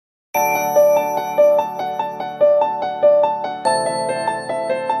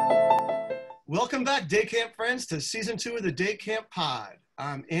Welcome back, Day Camp friends, to Season 2 of the Day Camp Pod.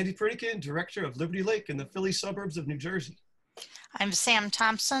 I'm Andy Pritikin, Director of Liberty Lake in the Philly suburbs of New Jersey. I'm Sam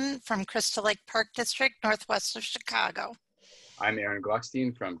Thompson from Crystal Lake Park District, northwest of Chicago. I'm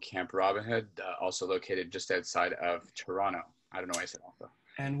Ehren from Camp Robin Hood, also located just outside of Toronto. I don't know why I said also.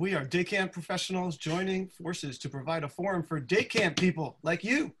 And we are day camp professionals joining forces to provide a forum for day camp people like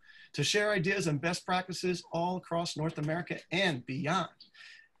you to share ideas and best practices all across North America and beyond.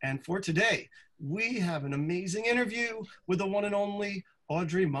 And for today, we have an amazing interview with the one and only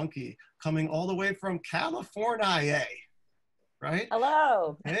Audrey Monke, coming all the way from California, right?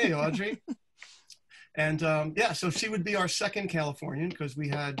 Hello. Hey, Audrey. And yeah, so she would be our second Californian because we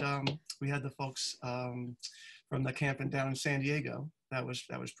had the folks from the camp down in San Diego. That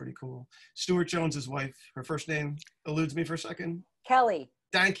was pretty cool. Stuart Jones's wife, her first name eludes me for a second. Kelly.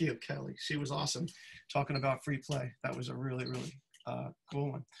 Thank you, Kelly. She was awesome talking about free play. That was a really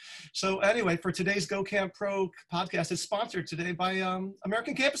cool one. So anyway, for today's Go Camp Pro podcast, it's sponsored today by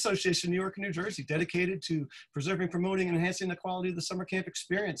American Camp Association, New York and New Jersey, dedicated to preserving, promoting, and enhancing the quality of the summer camp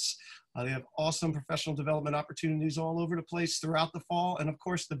experience. They have awesome professional development opportunities all over the place throughout the fall, and of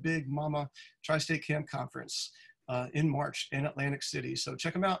course, the big Mama Tri-State Camp Conference in March in Atlantic City. So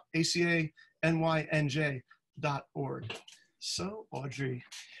check them out, acanyj.org. So Audrey,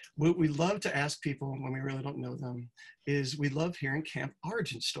 what we love to ask people when we really don't know them is we love hearing camp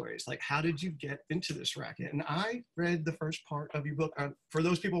origin stories. Like, how did you get into this racket? And I read the first part of your book. For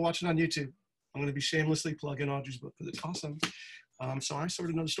those people watching on YouTube, I'm going to be shamelessly plugging Audrey's book because it's awesome. So I sort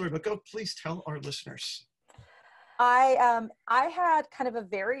of know the story, but go, please tell our listeners. I had kind of a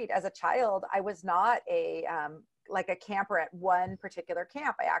varied, as a child, I was not like a camper at one particular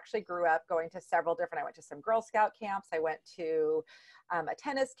camp. I actually grew up going to several different, I went to some Girl Scout camps. I went to a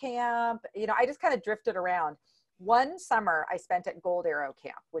tennis camp. You know, I just kind of drifted around. One summer I spent at Gold Arrow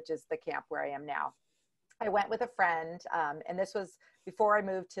Camp, which is the camp where I am now. I went with a friend, and this was before I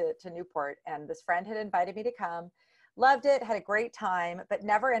moved to Newport, and this friend had invited me to come. Loved it, had a great time, but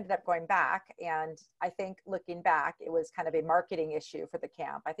never ended up going back. And I think looking back, it was kind of a marketing issue for the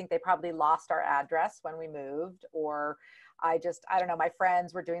camp. I think they probably lost our address when we moved, or I don't know, my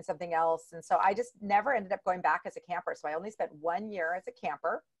friends were doing something else. And so I just never ended up going back as a camper. So I only spent 1 year as a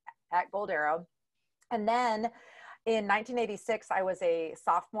camper at Gold Arrow. And then in 1986, I was a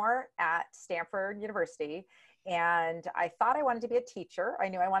sophomore at Stanford University. And I thought I wanted to be a teacher. I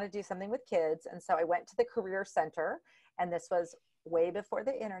knew I wanted to do something with kids. And so I went to the Career Center, and this was way before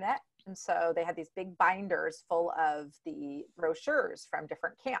the internet. And so they had these big binders full of the brochures from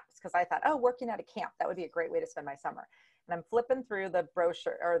different camps, because I thought, oh, working at a camp, that would be a great way to spend my summer. And I'm flipping through the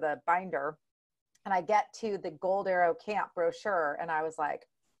brochure or the binder, and I get to the Gold Arrow Camp brochure, and I was like,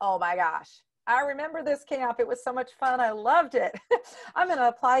 oh my gosh, I remember this camp. It was so much fun. I loved it. I'm going to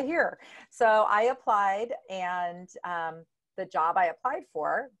apply here. So I applied, and the job I applied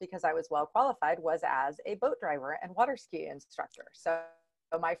for, because I was well qualified, was as a boat driver and water ski instructor. So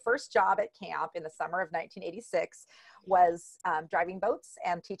my first job at camp in the summer of 1986 was driving boats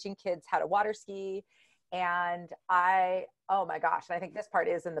and teaching kids how to water ski. And oh my gosh, and I think this part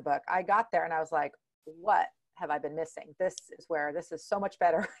is in the book. I got there and I was like, what have I been missing? This is so much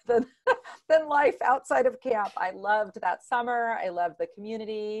better than life outside of camp. I loved that summer. I loved the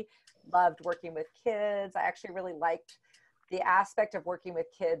community, loved working with kids. I actually really liked the aspect of working with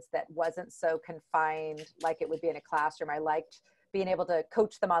kids that wasn't so confined like it would be in a classroom. I liked being able to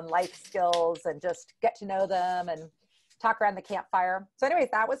coach them on life skills and just get to know them and talk around the campfire. So anyways,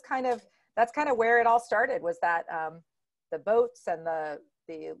 that's kind of where it all started, was that the boats and the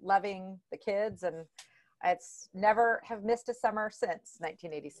loving the kids, and it's never have missed a summer since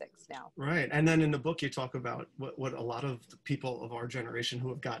 1986 now. Right. And then in the book, you talk about what a lot of the people of our generation who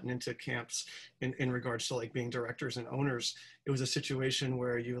have gotten into camps in regards to like being directors and owners, it was a situation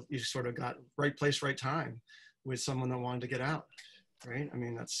where you sort of got right place, right time with someone that wanted to get out. Right. I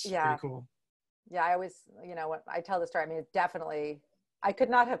mean, that's pretty cool. Yeah. I always, when I tell the story, I mean, definitely, I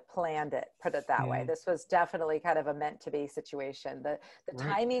could not have planned it, put it that way. This was definitely kind of a meant to be situation. The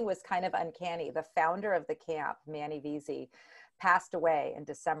timing was kind of uncanny. The founder of the camp, Manny Veazey, passed away in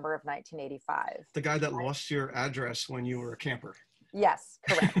December of 1985. The guy that lost your address when you were a camper. Yes,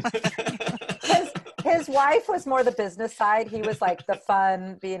 correct. His wife was more the business side. He was like the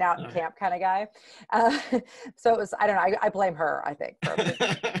fun, being out in camp kind of guy. So it was, I don't know, I blame her, I think.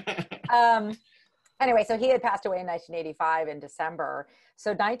 Anyway, so he had passed away in 1985 in December.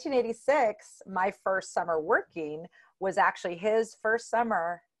 So 1986, my first summer working was actually his first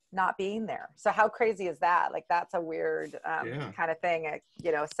summer not being there. So how crazy is that? Like, that's a weird kind of thing,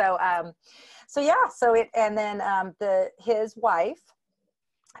 So his wife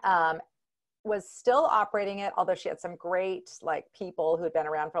was still operating it, although she had some great like people who had been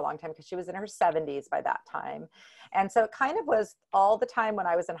around for a long time because she was in her 70s by that time. And so it kind of was all the time when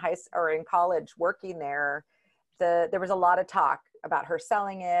I was in in college working there, there was a lot of talk about her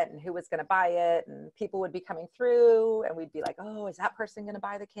selling it and who was going to buy it, and people would be coming through and we'd be like, oh, is that person going to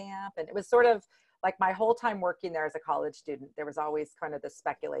buy the camp? And it was sort of like my whole time working there as a college student, there was always kind of this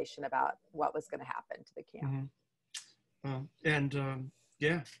speculation about what was going to happen to the camp.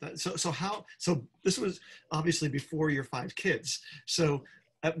 Yeah. So this was obviously before your 5 kids. So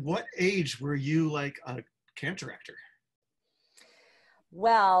at what age were you like a camp director?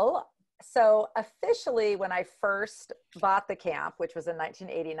 Well, so officially when I first bought the camp, which was in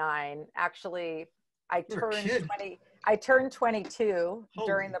 1989, actually I turned 22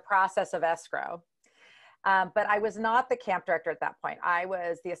 during the process of escrow. But I was not the camp director at that point. I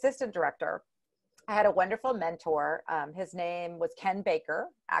was the assistant director. I had a wonderful mentor. His name was Ken Baker.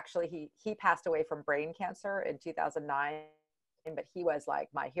 Actually, he passed away from brain cancer in 2009, but he was like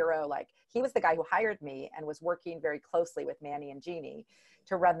my hero. Like he was the guy who hired me and was working very closely with Manny and Jeannie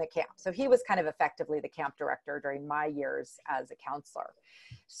to run the camp. So he was kind of effectively the camp director during my years as a counselor.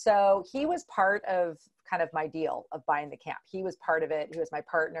 So he was part of kind of my deal of buying the camp. He was part of it. He was my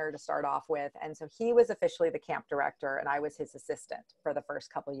partner to start off with. And so he was officially the camp director and I was his assistant for the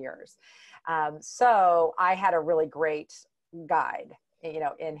first couple of years. So I had a really great guide, you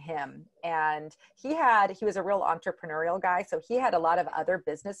know, in him. And he was a real entrepreneurial guy. So he had a lot of other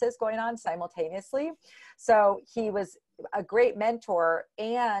businesses going on simultaneously. So he was a great mentor.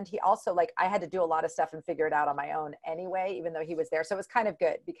 And he also, like, I had to do a lot of stuff and figure it out on my own anyway, even though he was there. So it was kind of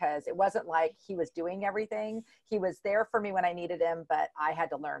good because it wasn't like he was doing everything. He was there for me when I needed him, but I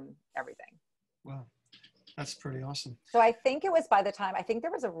had to learn everything. Wow. That's pretty awesome. So I think it was by the time, I think there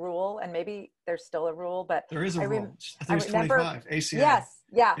was a rule, and maybe there's still a rule, but there is a rule. I think it's remember, 25, ACA. Yes.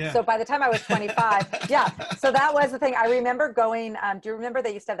 Yeah. So by the time I was 25, yeah. So that was the thing. I remember going, do you remember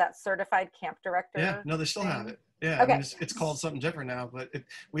they used to have that certified camp director? Yeah, no, they still have it. Yeah, okay. I mean, it's called something different now, but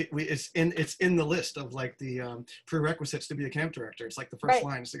it's in the list of like the prerequisites to be a camp director. It's like the first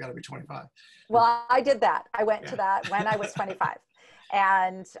line is they got to be 25. Well, I did that. I went to that when I was 25.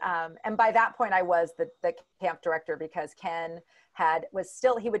 And by that point I was the camp director because Ken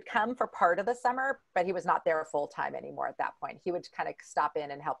he would come for part of the summer, but he was not there full time anymore at that point. He would kind of stop in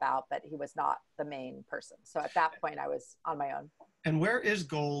and help out, but he was not the main person. So at that point I was on my own. And where is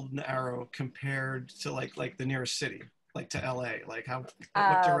Golden Arrow compared to like the nearest city, like to LA? Like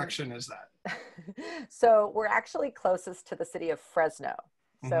what direction is that? So we're actually closest to the city of Fresno.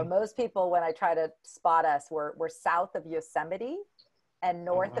 So most people, when I try to spot us, we're south of Yosemite and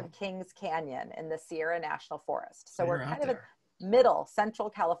north of Kings Canyon in the Sierra National Forest. So we're kind of in middle, central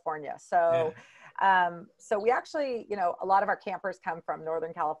California. So, so we actually, you know, a lot of our campers come from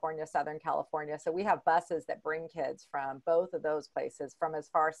Northern California, Southern California. So we have buses that bring kids from both of those places, from as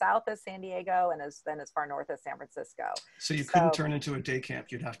far south as San Diego and then as far north as San Francisco. So you couldn't turn into a day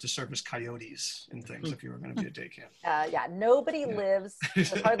camp. You'd have to service coyotes and things if you were going to be a day camp. Yeah, nobody lives,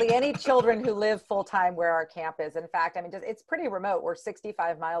 there's hardly any children who live full-time where our camp is. In fact, I mean, it's pretty remote. We're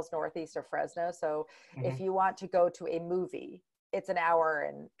 65 miles northeast of Fresno. So if you want to go to a movie, it's an hour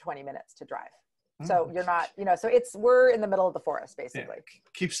and 20 minutes to drive. So you're not, you know, so we're in the middle of the forest basically. Yeah,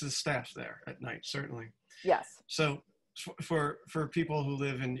 keeps the staff there at night, certainly. Yes. So for people who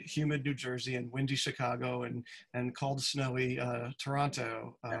live in humid New Jersey and windy Chicago and cold, snowy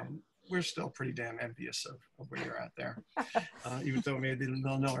Toronto, we're still pretty damn envious of where you're at there, even though maybe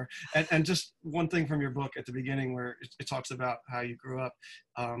they'll know her. And just one thing from your book at the beginning where it talks about how you grew up.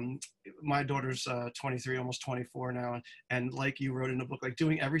 My daughter's 23, almost 24 now. And like you wrote in the book, like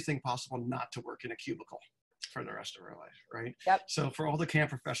doing everything possible not to work in a cubicle for the rest of her life, right? Yep. So for all the camp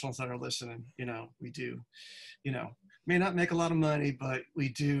professionals that are listening, you know, we do, you know, may not make a lot of money, but we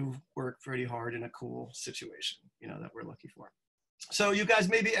do work pretty hard in a cool situation, you know, that we're looking for. So you guys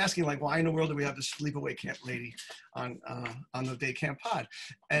may be asking, like, why in the world do we have this sleepaway camp lady on the Day Camp Pod?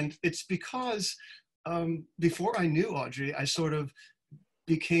 And it's because before I knew Audrey, I sort of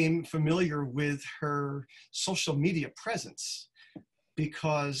became familiar with her social media presence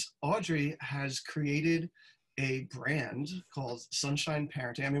because Audrey has created a brand called Sunshine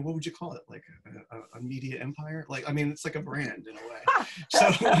Parenting. I mean, what would you call it? Like a media empire? Like, I mean, it's like a brand in a way.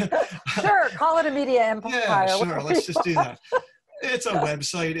 So sure, call it a media empire. Yeah, sure. Let's just do that. It's a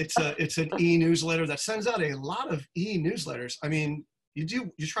website. It's an e-newsletter that sends out a lot of e-newsletters. I mean, you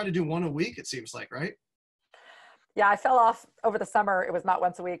try to do one a week, it seems like, right? Yeah, I fell off over the summer. It was not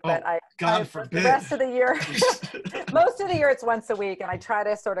once a week, but God The forbid. rest of the year, most of the year it's once a week, and I try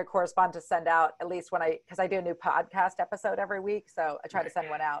to sort of correspond to send out at least because I do a new podcast episode every week, so I try to send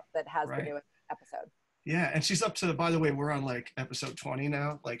one out that has the newest episode. Yeah, and she's up to, by the way, we're on like episode 20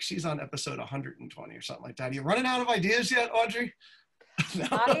 now. Like she's on episode 120 or something like that. Are you running out of ideas yet, Audrey?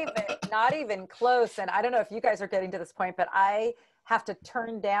 No. Not even close. And I don't know if you guys are getting to this point, but I have to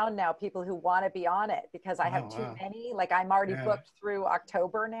turn down now people who want to be on it because I have too many. Like I'm already booked through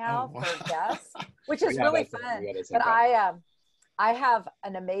October now for guests, which is really fun. But I have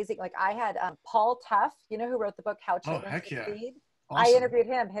an amazing, like I had Paul Tuff, you know, who wrote the book How Children Succeed. Awesome. I interviewed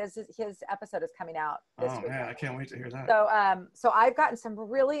him. His episode is coming out this week. Man, I can't wait to hear that. So I've gotten some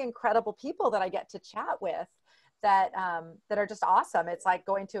really incredible people that I get to chat with that are just awesome. It's like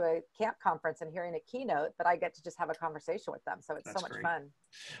going to a camp conference and hearing a keynote, but I get to just have a conversation with them. So it's so much fun.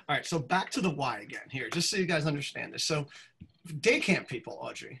 All right. So back to the why again here, just so you guys understand this. So day camp people,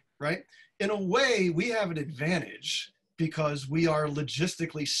 Audrey, right? In a way, we have an advantage because we are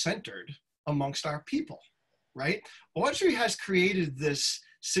logistically centered amongst our people, right? Audrey has created this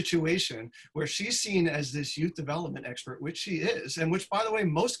situation where she's seen as this youth development expert, which she is, and which, by the way,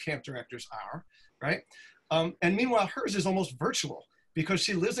 most camp directors are, right? And meanwhile, hers is almost virtual because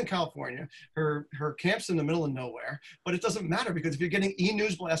she lives in California. Her camp's in the middle of nowhere, but it doesn't matter because if you're getting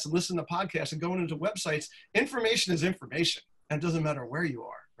e-news blasts and listening to podcasts and going into websites, information is information, and it doesn't matter where you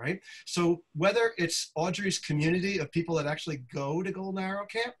are, right? So whether it's Audrey's community of people that actually go to Golden Arrow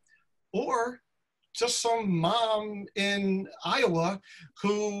Camp, or just some mom in Iowa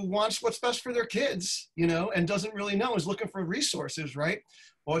who wants what's best for their kids, you know, and doesn't really know, is looking for resources, right?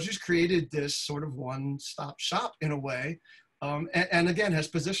 Audrey's created this sort of one-stop shop in a way, and again, has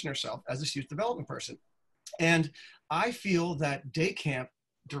positioned herself as this youth development person. And I feel that day camp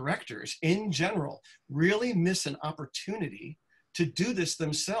directors in general really miss an opportunity to do this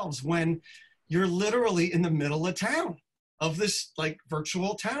themselves when you're literally in the middle of town, of this like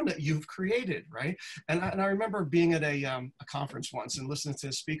virtual town that you've created, right? And I remember being at a conference once and listening to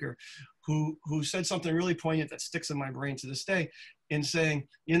a speaker who said something really poignant that sticks in my brain to this day, in saying,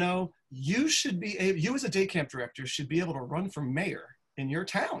 you know, you as a day camp director should be able to run for mayor in your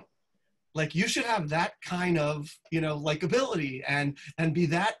town. Like you should have that kind of, you know, likability and be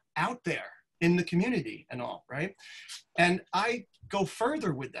that out there in the community and all, right? And I go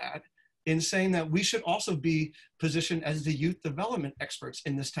further with that in saying that we should also be positioned as the youth development experts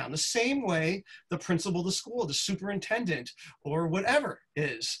in this town, the same way the principal of the school, the superintendent, or whatever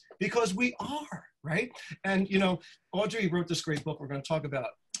is, because we are, right? And, you know, Audrey wrote this great book we're going to talk about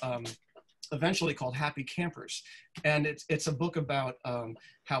eventually called Happy Campers. And it's a book about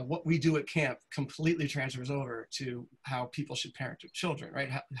how what we do at camp completely transfers over to how people should parent their children, right?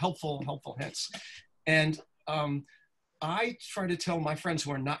 Helpful hints. And I try to tell my friends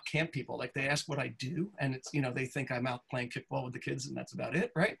who are not camp people, like they ask what I do, and it's, you know, they think I'm out playing kickball with the kids and that's about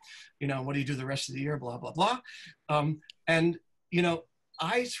it, right? You know, what do you do the rest of the year, blah, blah, blah. And, you know,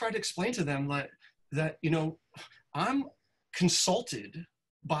 I try to explain to them that, you know, I'm consulted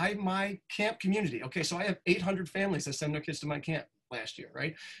by my camp community. Okay, so I have 800 families that send their kids to my camp last year,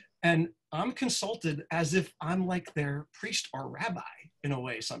 right? And I'm consulted as if I'm like their priest or rabbi in a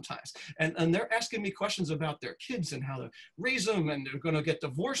way sometimes. And they're asking me questions about their kids and how to raise them, and they're gonna get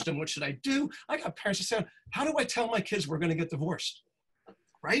divorced and what should I do? I got parents that say, how do I tell my kids we're gonna get divorced,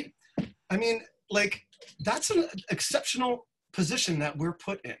 right? I mean, like that's an exceptional position that we're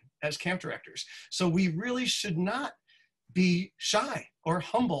put in as camp directors. So we really should not be shy or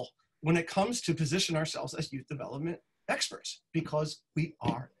humble when it comes to position ourselves as youth development experts, because we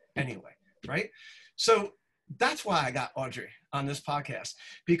are anyway, right? So that's why I got Audrey on this podcast,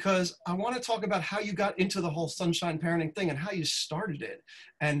 because I want to talk about how you got into the whole sunshine parenting thing and how you started it,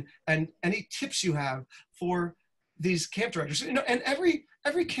 and any tips you have for these camp directors. You know, and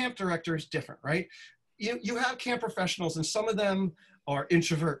every camp director is different, right? You have camp professionals, and some of them are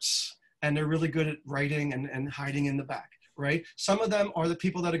introverts and they're really good at writing and hiding in the back, right? Some of them are the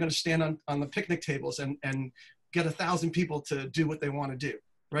people that are going to stand on the picnic tables and get 1,000 people to do what they want to do,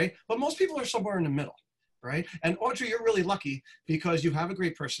 right? But most people are somewhere in the middle, right? And Audrey, you're really lucky because you have a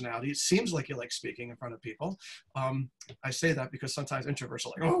great personality. It seems like you like speaking in front of people. I say that because sometimes introverts are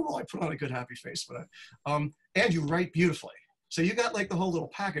like, oh, well, I put on a good happy face, but and you write beautifully. So you got like the whole little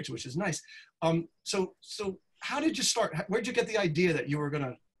package, which is nice. So how did you start? Where'd you get the idea that you were going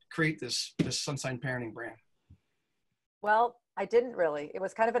to create this sunshine parenting brand? Well, I didn't really. It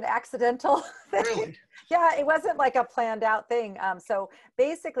was kind of an accidental thing. Really? Yeah, it wasn't like a planned out thing. So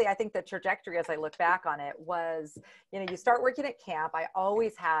basically, I think the trajectory as I look back on it was, you know, you start working at camp. I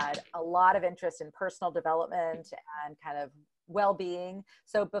always had a lot of interest in personal development and kind of well-being.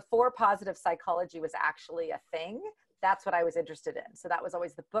 So before positive psychology was actually a thing, that's what I was interested in. So that was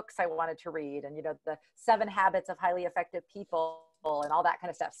always the books I wanted to read, and, you know, the 7 Habits of Highly Effective People and all that kind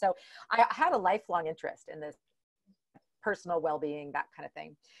of stuff. So I had a lifelong interest in this personal well-being, that kind of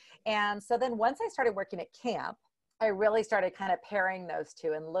thing. And so then once I started working at camp, I really started kind of pairing those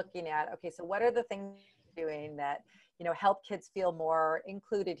two and looking at, okay, so what are the things we're doing that, you know, help kids feel more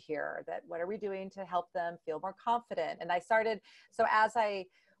included here? That what are we doing to help them feel more confident? And I started, so as I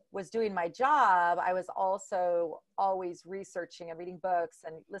was doing my job, I was also always researching and reading books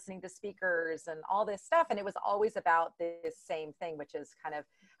and listening to speakers and all this stuff. And it was always about this same thing, which is kind of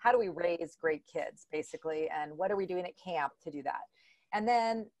how do we raise great kids, basically, and what are we doing at camp to do that? And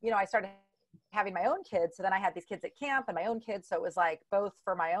then, you know, I started having my own kids. So then I had these kids at camp and my own kids. So it was like both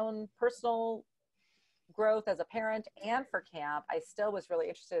for my own personal growth as a parent and for camp, I still was really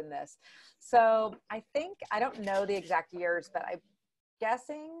interested in this. So I think, I don't know the exact years, but I'm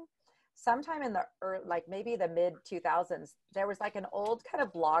guessing sometime in the like maybe the mid 2000s, there was like an old kind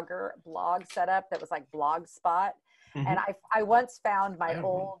of blog setup that was like Blogspot. Mm-hmm. And I once found my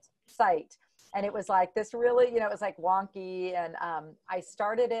old site, and it was like this really, you know, it was like wonky. And I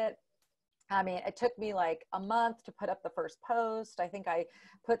started it. I mean, it took me like a month to put up the first post. I think I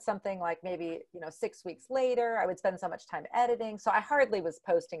put something like maybe, you know, 6 weeks later. I would spend so much time editing, so I hardly was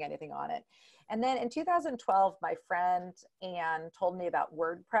posting anything on it. And then in 2012, my friend Anne told me about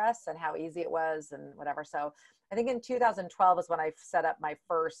WordPress and how easy it was and whatever. So I think in 2012 is when I set up my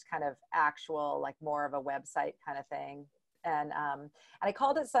first kind of actual, like more of a website kind of thing. And I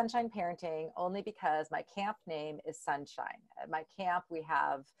called it Sunshine Parenting only because my camp name is Sunshine. At my camp, we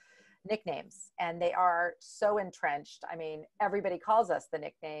have nicknames, and they are so entrenched. I mean, everybody calls us the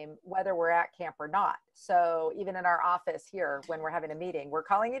nickname, whether we're at camp or not. So even in our office here, when we're having a meeting, we're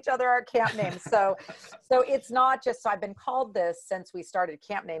calling each other our camp names. So it's not just, so I've been called this since we started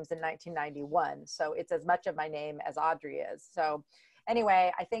camp names in 1991. So it's as much of my name as Audrey is. So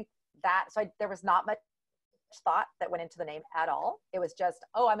anyway, I think that, so there was not much thought that went into the name at all. It was just,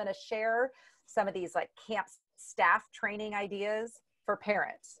 oh, I'm going to share some of these like camp staff training ideas for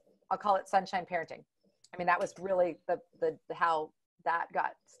parents. I'll call it Sunshine Parenting. I mean, that was really the how that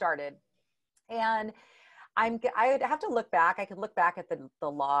got started. And I would have to look back. I could look back at the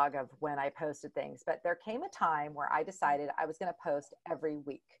log of when I posted things, but there came a time where I decided I was going to post every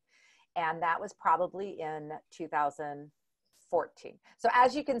week. And that was probably in 2014. So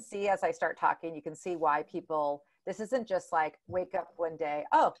as you can see, as I start talking, you can see why people, this isn't just like wake up one day,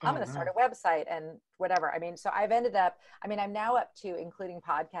 oh, I'm going to start a website and whatever. I mean, so I've ended up, I mean, I'm now up to, including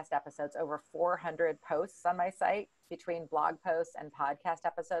podcast episodes, over 400 posts on my site between blog posts and podcast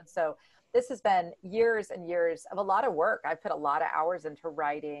episodes. So this has been years and years of a lot of work. I've put a lot of hours into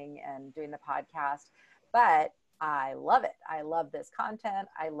writing and doing the podcast, but I love it. I love this content.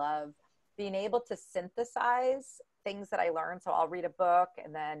 I love being able to synthesize things that I learned. So I'll read a book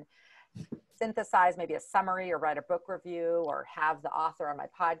and then synthesize maybe a summary or write a book review or have the author on my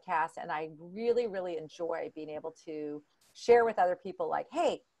podcast. And I really, really enjoy being able to share with other people like,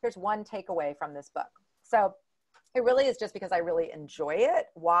 hey, here's one takeaway from this book. So it really is just because I really enjoy it,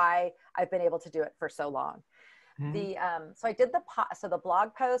 why I've been able to do it for so long. Mm-hmm. So I did the blog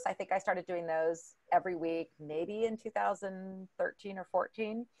posts. I think I started doing those every week, maybe in 2013 or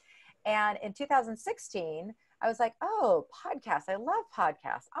 14. And in 2016, I was like, oh, podcasts. I love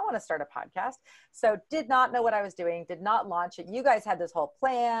podcasts. I want to start a podcast. So did not know what I was doing, did not launch it. You guys had this whole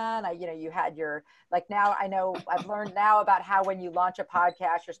plan. You had your, like, now I know, I've learned now about how when you launch a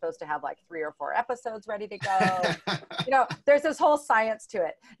podcast, you're supposed to have like 3 or 4 episodes ready to go. There's this whole science to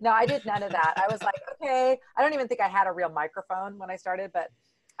it. No, I did none of that. I was like, okay, I don't even think I had a real microphone when I started, but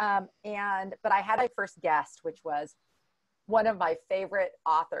I had my first guest, which was one of my favorite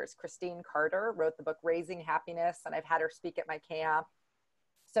authors, Christine Carter, wrote the book Raising Happiness, and I've had her speak at my camp.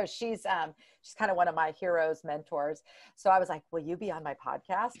 So she's kind of one of my heroes, mentors. So I was like, will you be on my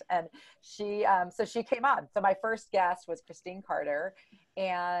podcast? And she came on. So my first guest was Christine Carter.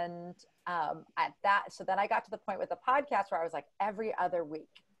 And so then I got to the point with the podcast where I was like, every other week,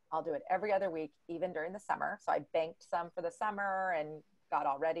 I'll do it every other week, even during the summer. So I banked some for the summer and got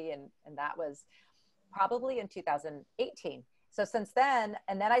all ready. And that was probably in 2018. So since then,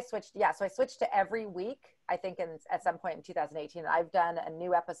 and then I switched to every week, I think at some point in 2018, I've done a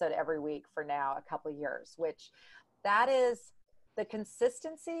new episode every week for now a couple of years, which that is, the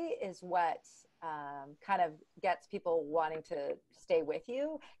consistency is what kind of gets people wanting to stay with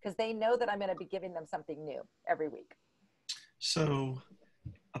you, because they know that I'm going to be giving them something new every week. So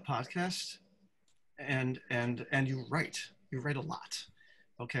a podcast and you write a lot.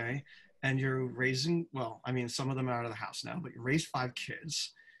 Okay. and you're raising, well, I mean, some of them are out of the house now, but you raised 5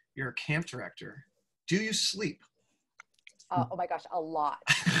 kids. You're a camp director. Do you sleep? Oh my gosh, a lot.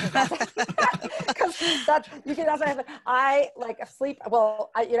 Because that's, you can also have, I like sleep.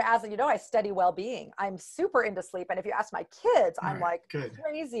 Well, you know, as you know, I study well-being. I'm super into sleep. And if you ask my kids, I'm like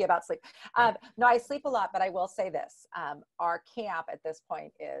crazy about sleep. No, I sleep a lot, but I will say this. Our camp at this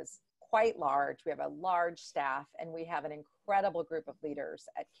point is quite large. We have a large staff and we have an incredible group of leaders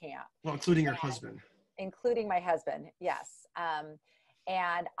at camp. Well, including your husband. Including my husband, yes.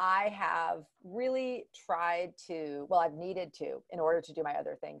 And I have really tried to, well, I've needed to, in order to do my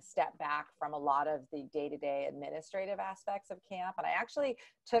other things, step back from a lot of the day-to-day administrative aspects of camp. And I actually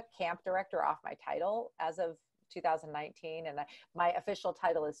took camp director off my title as of 2019. And my official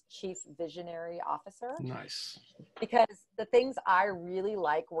title is Chief Visionary Officer. Nice. Because the things I really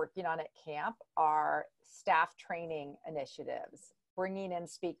like working on at camp are staff training initiatives, bringing in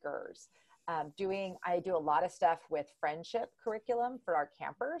speakers, I do a lot of stuff with friendship curriculum for our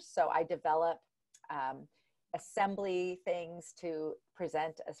campers. So I develop assembly things to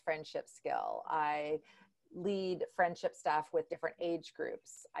present as friendship skill. I lead friendship stuff with different age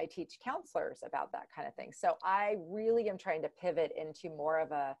groups. I teach counselors about that kind of thing. So I really am trying to pivot into more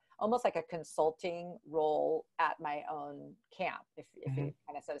of a, almost like a consulting role at my own camp, if you kind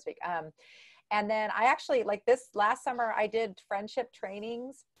of so to speak. And then I actually, like this last summer, I did friendship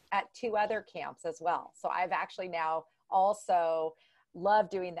trainings at 2 other camps as well. So I've actually now also love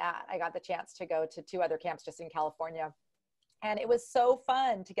doing that. I got the chance to go to 2 other camps just in California. And it was so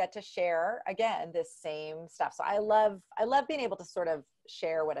fun to get to share, again, this same stuff. So I love being able to sort of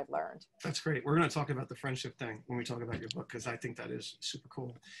share what I've learned. That's great. We're going to talk about the friendship thing when we talk about your book, because I think that is super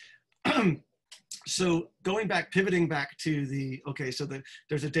cool. So pivoting back to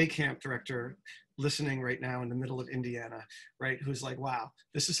there's a day camp director listening right now in the middle of Indiana, right? Who's like, wow,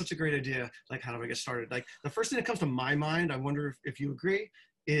 this is such a great idea. Like, how do I get started? Like the first thing that comes to my mind, I wonder if you agree,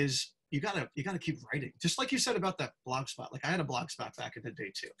 is you gotta keep writing. Just like you said about that blog spot. Like I had a blog spot back in the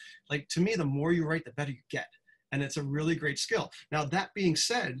day too. Like to me, the more you write, the better you get. And it's a really great skill. Now, that being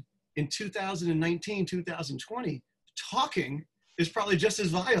said, in 2019, 2020, talking is probably just as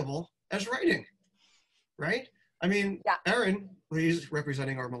valuable as writing. Right? I mean, yeah. Ehren, he's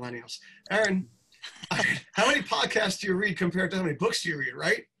representing our millennials. Ehren, how many podcasts do you read compared to how many books do you read,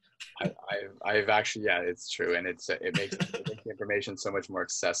 right? I've actually, yeah, it's true. And it makes the information so much more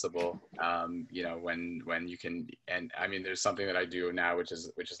accessible, you know, when you can, and I mean, there's something that I do now, which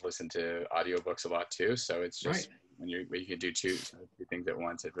is listen to audiobooks a lot too. So it's just, when you can do two things at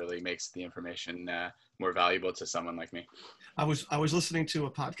once, it really makes the information more valuable to someone like me. I was listening to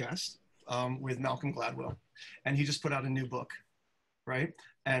a podcast with Malcolm Gladwell, and he just put out a new book, right?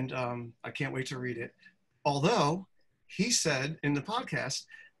 And I can't wait to read it. Although he said in the podcast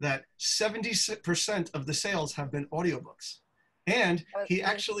that 70% of the sales have been audiobooks. And he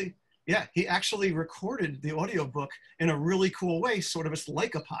actually recorded the audiobook in a really cool way, sort of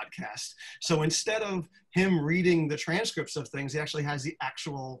like a podcast. So instead of him reading the transcripts of things, he actually has the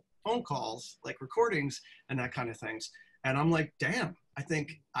actual phone calls, like recordings and that kind of things. And I'm like, damn, I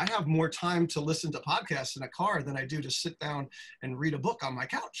think I have more time to listen to podcasts in a car than I do to sit down and read a book on my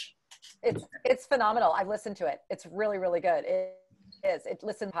couch. It's phenomenal. I've listened to it. It's really, really good. It is.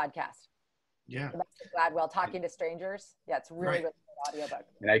 Listen podcast. Yeah. Gladwell, Talking to Strangers. Yeah, it's really, really good audiobook.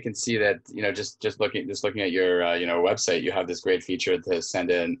 And I can see that, you know, just looking at your, you know, website, you have this great feature to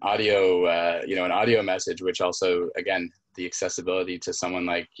send an audio, you know, an audio message, which also, again, the accessibility to someone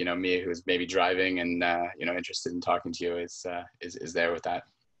like, you know, me, who's maybe driving and, you know, interested in talking to you is there with that.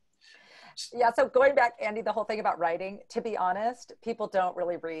 Yeah. So going back, Andy, the whole thing about writing, to be honest, people don't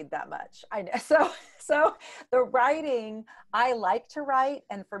really read that much. I know. So the writing, I like to write.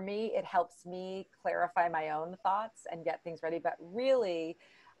 And for me, it helps me clarify my own thoughts and get things ready. But really,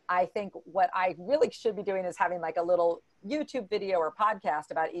 I think what I really should be doing is having like a little YouTube video or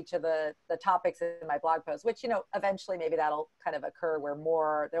podcast about each of the topics in my blog post, which, you know, eventually maybe that'll kind of occur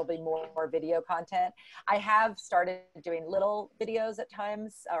where there'll be more video content. I have started doing little videos at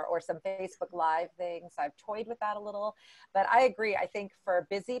times or some Facebook Live things. I've toyed with that a little, but I agree. I think for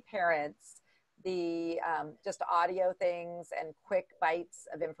busy parents, the just audio things and quick bites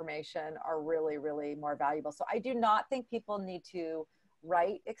of information are really, really more valuable. So I do not think people need to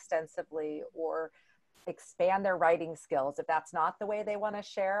write extensively or expand their writing skills if that's not the way they want to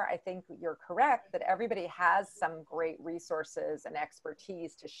share. I think you're correct that everybody has some great resources and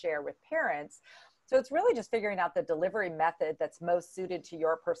expertise to share with parents. So it's really just figuring out the delivery method that's most suited to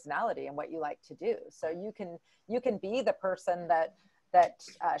your personality and what you like to do. So you can be the person that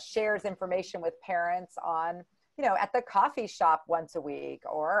shares information with parents on, at the coffee shop once a week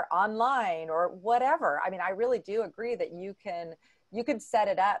or online or whatever. I mean, I really do agree that you can set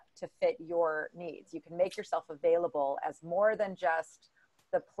it up to fit your needs. You can make yourself available as more than just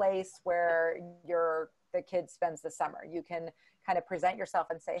the place where the kid spends the summer. You can kind of present yourself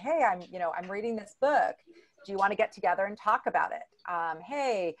and say, hey, I'm reading this book. Do you want to get together and talk about it?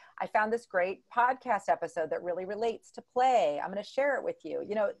 Hey, I found this great podcast episode that really relates to play. I'm going to share it with you.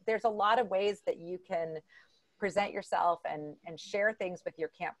 There's a lot of ways that you can present yourself and share things with your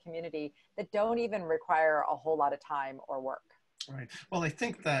camp community that don't even require a whole lot of time or work. Right. Well, I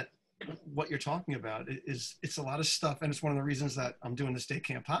think that what you're talking about it's a lot of stuff. And it's one of the reasons that I'm doing this day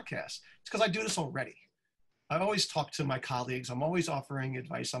camp podcast. It's because I do this already. I always talk to my colleagues. I'm always offering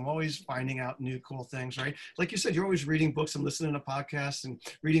advice. I'm always finding out new cool things, right? Like you said, you're always reading books and listening to podcasts and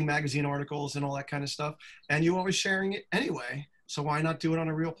reading magazine articles and all that kind of stuff. And you're always sharing it anyway. So why not do it on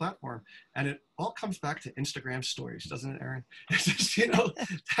a real platform? And it all comes back to Instagram stories, doesn't it, Erin? It's just,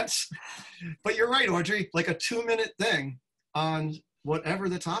 but you're right, Audrey, like a 2-minute thing on whatever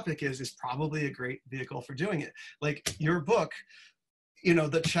the topic is probably a great vehicle for doing it. Like your book,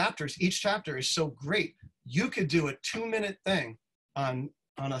 the chapters, each chapter is so great. You could do a 2-minute thing on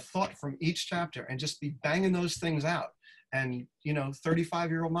a thought from each chapter and just be banging those things out. And,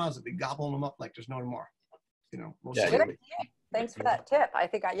 35-year-old moms would be gobbling them up like there's no tomorrow. Thanks for that tip. I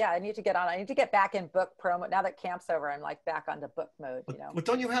think, I need to get on. I need to get back in book promo. Now that camp's over, I'm like back onto book mode, But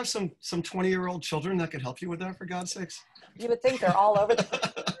don't you have some 20-year-old children that could help you with that, for God's sakes? You would think they're all over the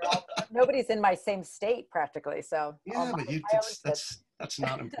place. Nobody's in my same state practically. So yeah, but that's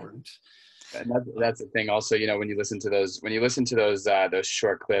not important. And that's the thing. Also, when you listen to those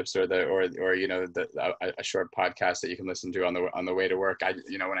short clips or a short podcast that you can listen to on the way to work,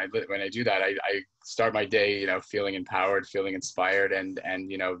 when I do that, I start my day, feeling empowered, feeling inspired, and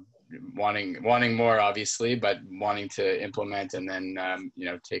wanting more, obviously, but wanting to implement and then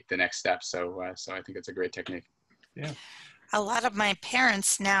take the next step. So I think it's a great technique. Yeah. A lot of my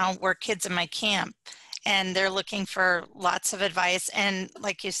parents now were kids in my camp, and they're looking for lots of advice and,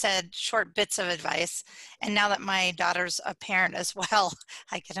 like you said, short bits of advice. And now that my daughter's a parent as well,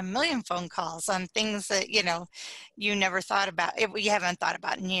 I get a million phone calls on things that you never thought about, you haven't thought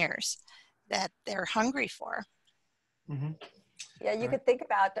about in years, that they're hungry for. Mm-hmm. Yeah, you could think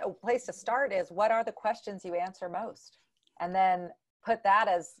about a place to start is, what are the questions you answer most? And then put that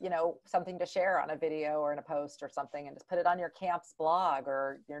as, something to share on a video or in a post or something, and just put it on your camp's blog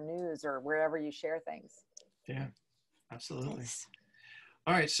or your news or wherever you share things. Yeah, absolutely. Nice.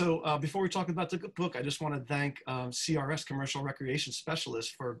 All right. So before we talk about the book, I just want to thank CRS, Commercial Recreation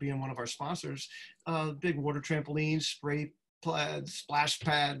Specialists, for being one of our sponsors. Big water trampolines, spray plaid, splash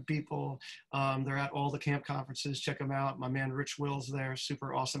pad people. They're at all the camp conferences. Check them out. My man, Rich Will's there.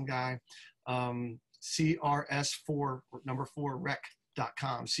 Super awesome guy.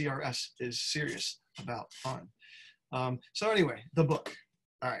 CRS4rec.com. CRS is serious about fun. So anyway, the book.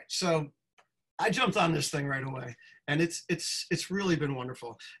 All right. So I jumped on this thing right away, and it's really been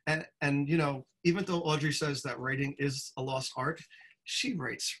wonderful. And even though Audrey says that writing is a lost art, she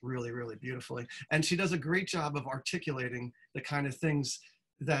writes really, really beautifully. And she does a great job of articulating the kind of things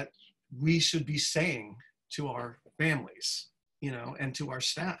that we should be saying to our families, and to our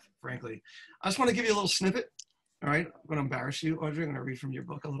staff, frankly. I just want to give you a little snippet. All right. I'm going to embarrass you, Audrey. I'm going to read from your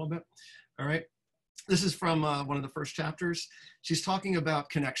book a little bit. All right. This is from one of the first chapters. She's talking about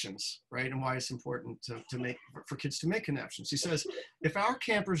connections, right? And why it's important for kids to make connections. She says, if our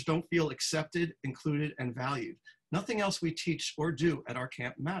campers don't feel accepted, included, and valued, nothing else we teach or do at our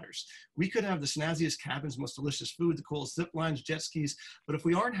camp matters. We could have the snazziest cabins, most delicious food, the coolest zip lines, jet skis, but if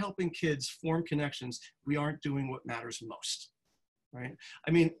we aren't helping kids form connections, we aren't doing what matters most, right?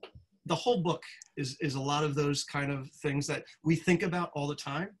 I mean, the whole book is a lot of those kind of things that we think about all the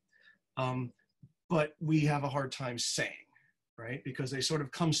time, but we have a hard time saying, right? Because they sort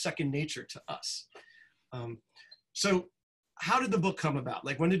of come second nature to us. So how did the book come about?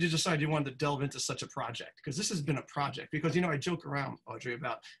 Like, when did you decide you wanted to delve into such a project? Because this has been a project, because, I joke around, Audrey,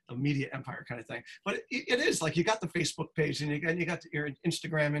 about a media empire kind of thing, but it is like, you got the Facebook page and you got your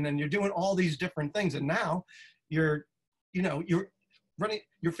Instagram, and then you're doing all these different things. And now you're your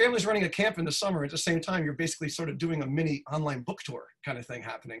family's running a camp in the summer. At the same time, you're basically sort of doing a mini online book tour kind of thing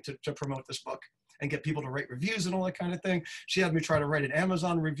happening to promote this book and get people to write reviews and all that kind of thing. She had me try to write an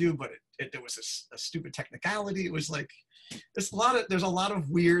Amazon review, but there was a stupid technicality. It was like, there's a lot of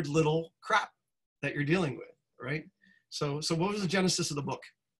weird little crap that you're dealing with, right? So what was the genesis of the book?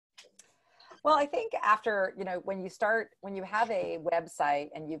 Well, I think after, when you have a website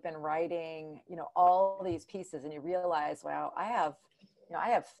and you've been writing, all these pieces, and you realize, wow, I have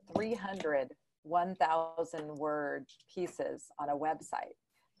 300 1,000 word pieces on a website.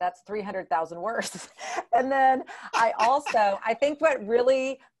 That's 300,000 words. And then I think what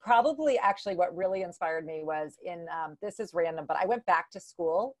really inspired me was this is random, but I went back to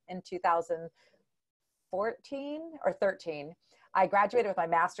school in 2014 or 13. I graduated with my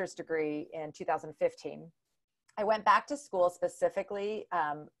master's degree in 2015. I went back to school specifically.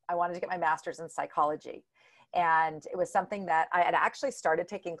 I wanted to get my master's in psychology. And it was something that I had actually started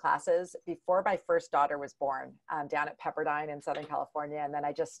taking classes before my first daughter was born, down at Pepperdine in Southern California. And then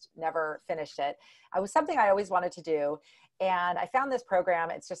I just never finished it. It was something I always wanted to do. And I found this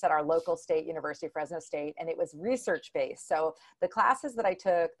program. It's just at our local state university, Fresno State, and it was research based. So the classes that I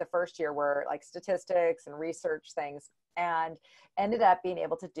took the first year were like statistics and research things, and ended up being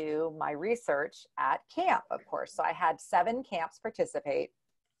able to do my research at camp, of course. So I had 7 camps participate.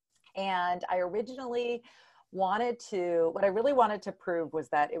 And I originally what I really wanted to prove was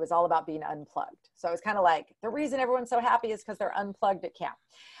that it was all about being unplugged. So I was kind of like, the reason everyone's so happy is because they're unplugged at camp.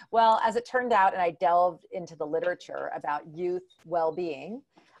 Well, as it turned out, and I delved into the literature about youth well-being,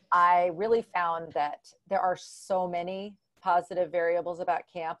 I really found that there are so many positive variables about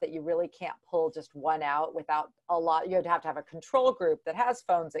camp that you really can't pull just one out without a lot. You'd have to have a control group that has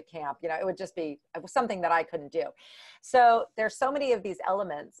phones at camp. You know, it was something that I couldn't do. So there's so many of these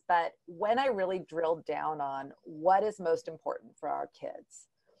elements, but when I really drilled down on what is most important for our kids,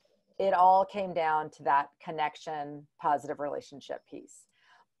 it all came down to that connection, positive relationship piece.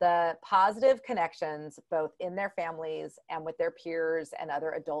 The positive connections, both in their families and with their peers and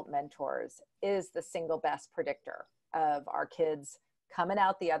other adult mentors, is the single best predictor of our kids coming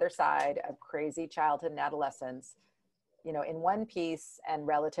out the other side of crazy childhood and adolescence, you know, in one piece and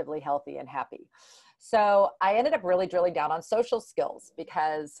relatively healthy and happy. So I ended up really drilling down on social skills,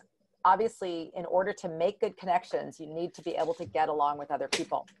 because obviously in order to make good connections, you need to be able to get along with other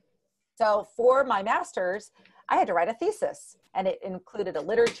people. So for my master's, I had to write a thesis, and it included a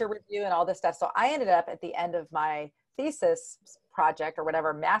literature review and all this stuff. So I ended up at the end of my thesis project or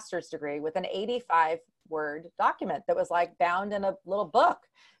whatever master's degree with an 85-word document that was like bound in a little book.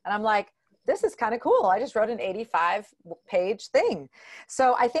 And I'm like, this is kind of cool. I just wrote an 85-page thing.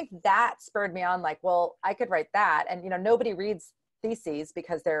 So I think that spurred me on, like, well, I could write that. And, you know, nobody reads theses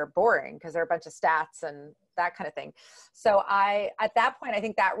because they're boring, because they're a bunch of stats and that kind of thing. So at that point, I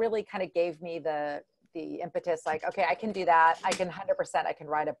think that really kind of gave me the impetus, like, okay, I can do that. I can 100%, I can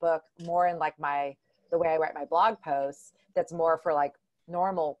write a book more in like the way I write my blog posts. That's more for like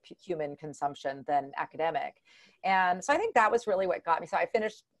normal human consumption than academic. And so I think that was really what got me. So I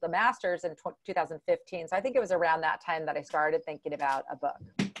finished the master's in 2015. So I think it was around that time that I started thinking about a book.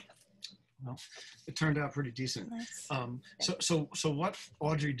 Well, it turned out pretty decent. Nice. So what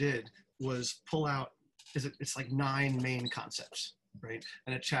Audrey did was pull out, it's like 9 main concepts, right?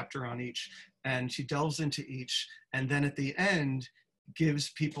 And a chapter on each. And she delves into each. And then at the end, gives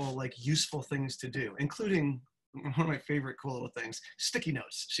people like useful things to do, including one of my favorite cool little things, sticky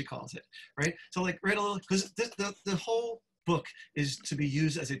notes, she calls it, right? So like write a little, because the whole book is to be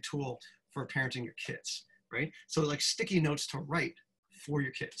used as a tool for parenting your kids, right? So like sticky notes to write for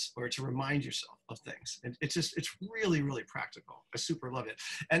your kids or to remind yourself of things. And it's really, really practical. I super love it.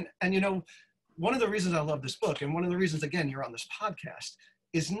 And you know, one of the reasons I love this book, and one of the reasons, again, you're on this podcast,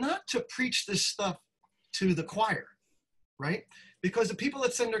 is not to preach this stuff to the choir, right? Because the people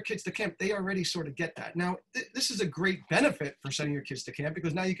that send their kids to camp, they already sort of get that. Now, this is a great benefit for sending your kids to camp,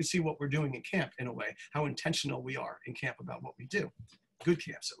 because now you can see what we're doing in camp in a way, how intentional we are in camp about what we do. Good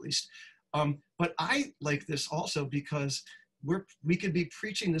camps, at least. But I like this also because we could be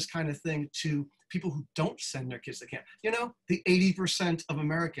preaching this kind of thing to people who don't send their kids to camp. You know, the 80% of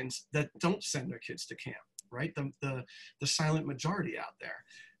Americans that don't send their kids to camp, right? The silent majority out there.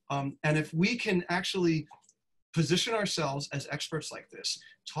 And if we can actually position ourselves as experts like this,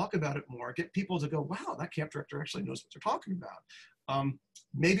 talk about it more, get people to go, wow, that camp director actually knows what they're talking about.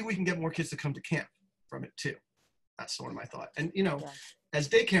 Maybe we can get more kids to come to camp from it too. That's sort of my thought. And, you know, yeah, as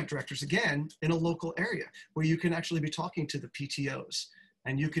day camp directors, again, in a local area where you can actually be talking to the PTOs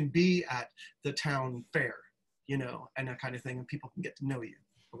and you can be at the town fair, you know, and that kind of thing, and people can get to know you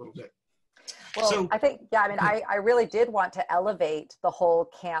a little bit. Well, so, I think, yeah, I mean, I really did want to elevate the whole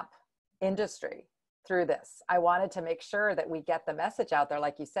camp industry through this. I wanted to make sure that we get the message out there,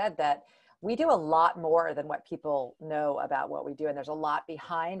 like you said, that we do a lot more than what people know about what we do. And there's a lot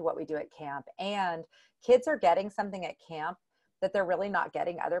behind what we do at camp. And kids are getting something at camp that they're really not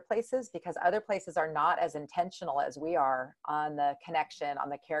getting other places, because other places are not as intentional as we are on the connection,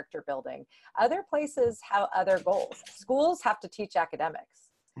 on the character building. Other places have other goals. Schools have to teach academics,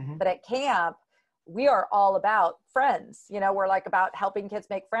 but at camp, we are all about friends, you know, we're like about helping kids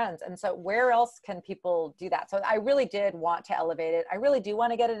make friends. And so where else can people do that? So I really did want to elevate it. I really do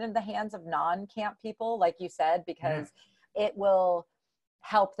want to get it in the hands of non-camp people, like you said, because it will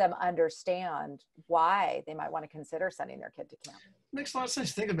help them understand why they might want to consider sending their kid to camp. Makes a lot of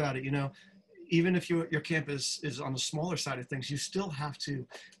sense. Think about it, you know, even if your camp is on the smaller side of things, you still have to,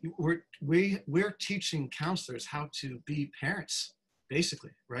 we're teaching counselors how to be parents,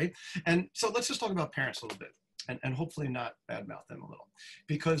 basically, right? And so let's just talk about parents a little bit, and hopefully not badmouth them a little,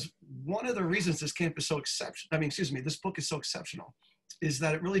 because one of the reasons this camp is so exceptional, this book is so exceptional, is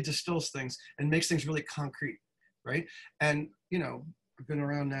that it really distills things and makes things really concrete, right? And, you know, I've been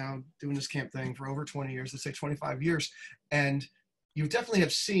around now doing this camp thing for over 20 years, let's say 25 years, and you definitely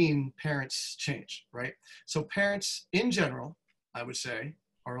have seen parents change, right? So parents in general, I would say,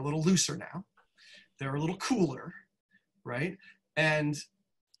 are a little looser now. They're a little cooler, right? And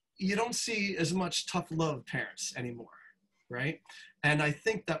you don't see as much tough love parents anymore, right? And I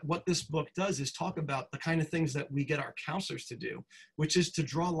think that what this book does is talk about the kind of things that we get our counselors to do, which is to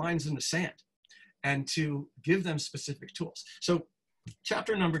draw lines in the sand and to give them specific tools. So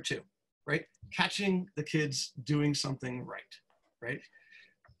chapter number 2, right? Catching the kids doing something right?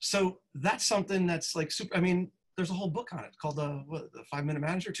 So that's something that's like super, I mean, there's a whole book on it called the 5-minute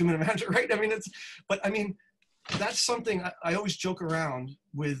manager, 2-minute manager, right? I mean, that's something I always joke around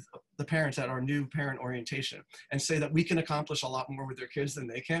with the parents at our new parent orientation and say that we can accomplish a lot more with their kids than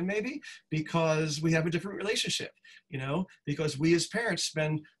they can, maybe, because we have a different relationship, you know, because we as parents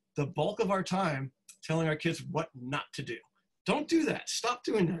spend the bulk of our time telling our kids what not to do. Don't do that. Stop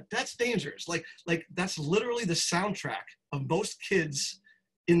doing that. That's dangerous. Like that's literally the soundtrack of most kids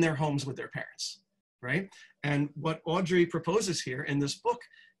in their homes with their parents, right? And what Audrey proposes here in this book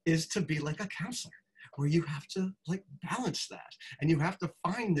is to be like a counselor, where you have to like balance that, and you have to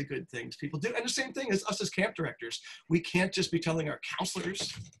find the good things people do. And the same thing as us as camp directors, we can't just be telling our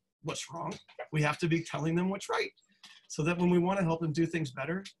counselors what's wrong. We have to be telling them what's right, so that when we want to help them do things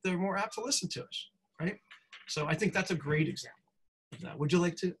better, they're more apt to listen to us, right? So I think that's a great example of that. Would you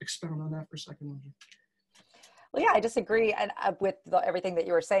like to expound on that for a second, Audrey? Well, yeah, I disagree with everything that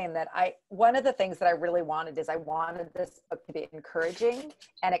you were saying. That one of the things that I really wanted is I wanted this book to be encouraging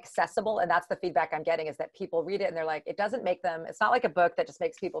and accessible. And that's the feedback I'm getting, is that people read it and they're like, it doesn't make them, it's not like a book that just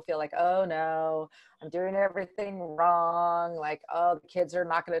makes people feel like, oh no, I'm doing everything wrong. Like, oh, the kids are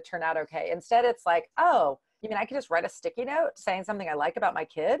not going to turn out okay. Instead, it's like, oh, you mean I could just write a sticky note saying something I like about my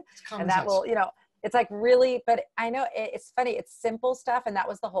kid, and that will, you know, it's like really, but I know it's funny, it's simple stuff. And that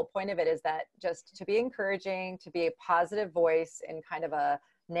was the whole point of it, is that just to be encouraging, to be a positive voice in kind of a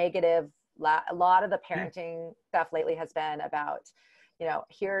negative, a lot of the parenting stuff lately has been about, you know,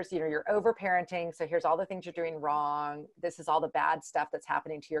 here's, you know, you're over parenting. So here's all the things you're doing wrong. This is all the bad stuff that's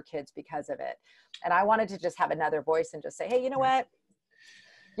happening to your kids because of it. And I wanted to just have another voice and just say, hey, you know what?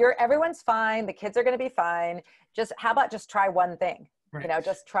 Everyone's fine. The kids are going to be fine. Just, how about just try one thing? Right. You know,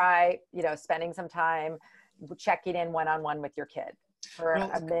 just try, you know, spending some time checking in one-on-one with your kid for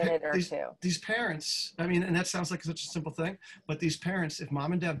a minute or two. These parents, I mean, and that sounds like such a simple thing, but these parents, if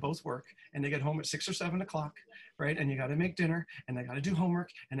mom and dad both work and they get home at 6 or 7 o'clock, right, and you got to make dinner and they got to do homework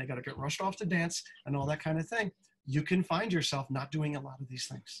and they got to get rushed off to dance and all that kind of thing, you can find yourself not doing a lot of these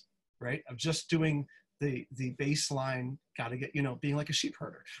things, right? Of just doing the baseline, got to get, you know, being like a sheep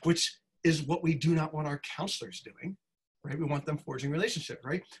herder, which is what we do not want our counselors doing. Right, we want them forging relationship.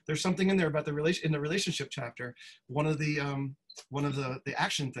 Right, there's something in there about in the relationship chapter. One of the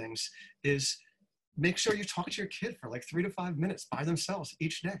action things is make sure you talk to your kid for like 3 to 5 minutes by themselves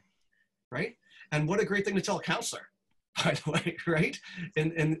each day. Right, and what a great thing to tell a counselor, by the way. Right,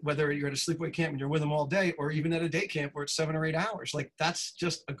 and whether you're at a sleepaway camp and you're with them all day, or even at a day camp where it's 7 or 8 hours, like that's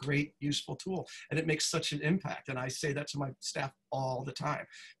just a great useful tool, and it makes such an impact. And I say that to my staff all the time,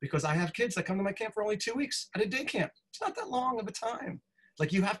 because I have kids that come to my camp for only 2 weeks at a day camp. It's not that long of a time.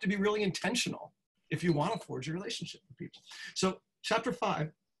 Like, you have to be really intentional if you want to forge a relationship with people. So chapter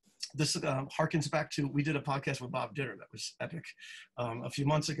 5, this harkens back to, we did a podcast with Bob Dinner that was epic a few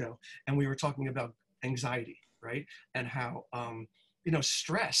months ago, and we were talking about anxiety, right? And how, you know,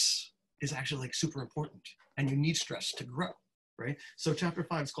 stress is actually like super important, and you need stress to grow, right? So chapter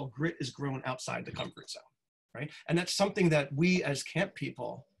 5 is called Grit is Grown Outside the Comfort Zone, right? And that's something that we as camp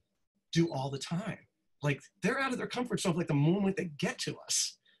people do all the time. Like, they're out of their comfort zone like the moment they get to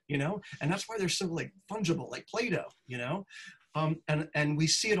us, you know? And that's why they're so like fungible, like Play-Doh, you know? And we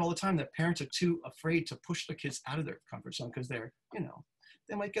see it all the time, that parents are too afraid to push their kids out of their comfort zone because they're, you know,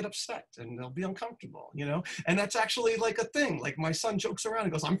 they might get upset and they'll be uncomfortable, you know? And that's actually like a thing. Like, my son jokes around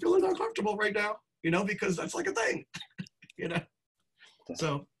and goes, I'm feeling uncomfortable right now, you know, because that's like a thing, you know?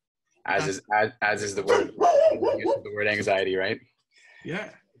 So As is the word use of the word anxiety, right? Yeah.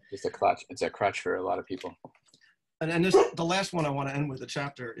 Just a clutch. It's a crutch for a lot of people. And this, the last one I want to end with the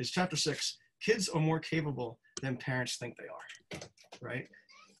chapter is chapter 6. Kids are more capable than parents think they are, right?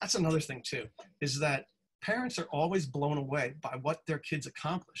 That's another thing too, is that parents are always blown away by what their kids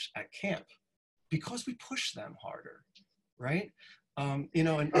accomplish at camp because we push them harder, right? You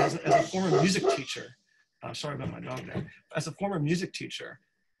know, and as a former music teacher, sorry about my dog there. As a former music teacher,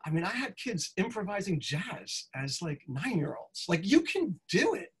 I mean, I had kids improvising jazz as like 9-year-olds. Like, you can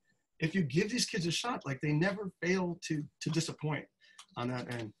do it if you give these kids a shot. Like, they never fail to disappoint on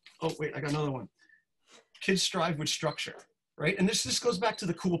that end. Oh, wait, I got another one. Kids strive with structure, right? And this goes back to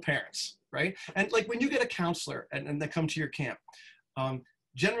the cool parents, right? And like, when you get a counselor and they come to your camp,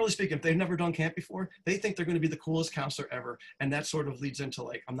 generally speaking, if they've never done camp before, they think they're going to be the coolest counselor ever. And that sort of leads into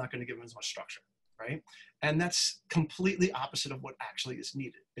like, I'm not going to give them as much structure, right? And that's completely opposite of what actually is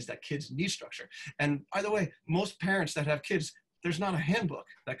needed, is that kids need structure. And by the way, most parents that have kids, there's not a handbook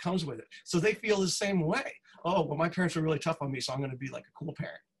that comes with it. So they feel the same way. Oh, well, my parents are really tough on me, so I'm going to be like a cool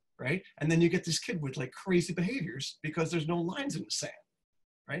parent, right? And then you get this kid with like crazy behaviors because there's no lines in the sand,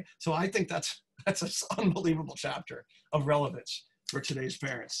 right? So I think that's an unbelievable chapter of relevance for today's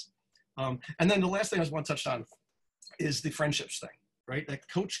parents. And then the last thing I just want to touch on is the friendships thing, right? Like,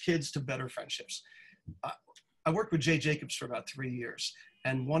 coach kids to better friendships. I worked with Jay Jacobs for about 3 years,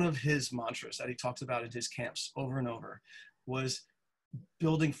 and one of his mantras that he talks about at his camps over and over was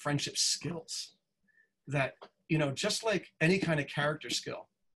building friendship skills. That, you know, just like any kind of character skill,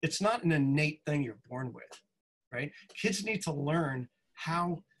 it's not an innate thing you're born with, right? Kids need to learn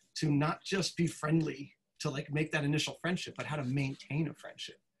how to not just be friendly to like make that initial friendship, but how to maintain a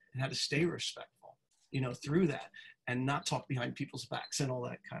friendship and how to stay respectful, you know, through that, and not talk behind people's backs and all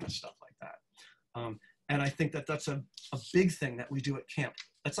that kind of stuff like that. And I think that that's a big thing that we do at camp.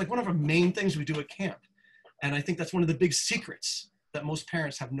 That's like one of our main things we do at camp. And I think that's one of the big secrets that most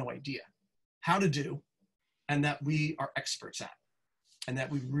parents have no idea how to do, and that we are experts at, and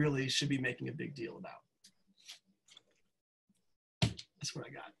that we really should be making a big deal about. That's what I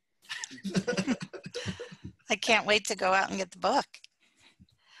got. I can't wait to go out and get the book.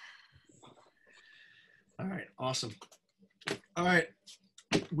 All right, awesome. All right,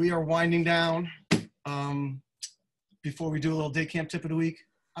 we are winding down. Before we do a little day camp tip of the week,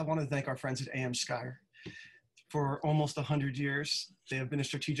 I want to thank our friends at AM Skyer. For almost 100 years, they have been a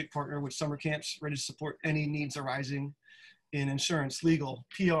strategic partner with summer camps, ready to support any needs arising in insurance, legal,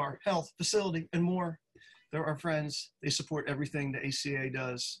 PR, health, facility, and more. They're our friends. They support everything the ACA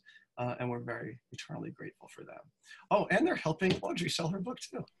does, and we're very eternally grateful for them. Oh, and they're helping Audrey sell her book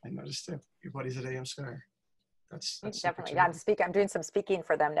too. I noticed too. Your buddies at AM Skyer. That's definitely. Yeah, I'm doing some speaking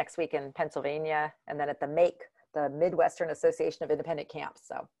for them next week in Pennsylvania, and then at the MAKE, the Midwestern Association of Independent Camps.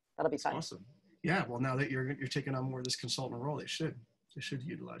 So that'll be fun. Awesome. Yeah, well, now that you're taking on more of this consultant role, they should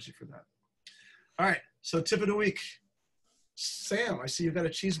utilize you for that. All right, so tip of the week. Sam, I see you've got a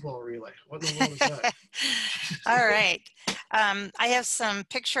cheese ball relay. What in the world is that? All right. I have some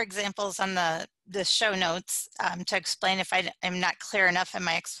picture examples on the show notes to explain if I'm not clear enough in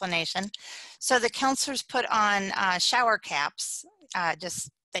my explanation. So the counselors put on shower caps,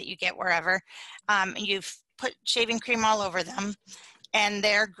 just that you get wherever. You've put shaving cream all over them, and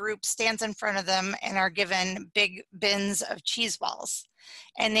their group stands in front of them and are given big bins of cheese balls.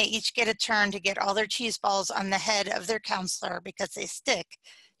 And they each get a turn to get all their cheese balls on the head of their counselor because they stick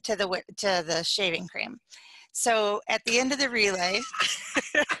to the shaving cream. So at the end of the relay,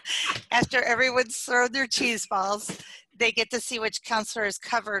 after everyone's thrown their cheese balls, they get to see which counselor is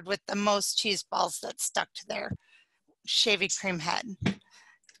covered with the most cheese balls that stuck to their shaving cream head.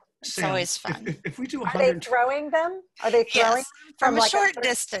 It's Sam, always fun. If we do Are they throwing them? Are they throwing yes, from like a short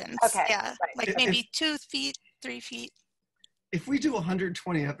distance? Okay, Yeah, right. like maybe 2 feet, 3 feet. If we do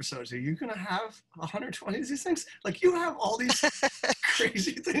 120 episodes, are you going to have 120 of these things? Like, you have all these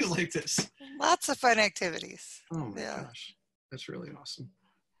crazy things like this. Lots of fun activities. Oh my gosh, that's really awesome.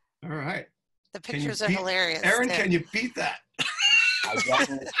 All right. The pictures are hilarious. Ehren, too. can you beat that? I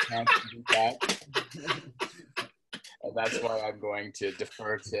definitely can't beat that. And that's why I'm going to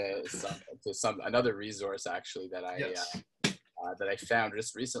defer to another resource actually that I found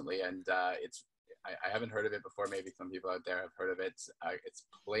just recently, and I haven't heard of it before. Maybe some people out there have heard of it. It's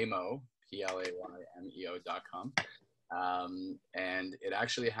Playmo, PLAYMO.com, and it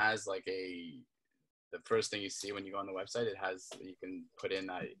actually has like the first thing you see when you go on the website. It has, you can put in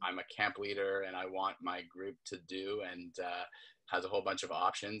I'm a camp leader and I want my group to do, and has a whole bunch of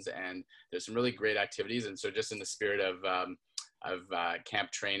options, and there's some really great activities. And so just in the spirit of camp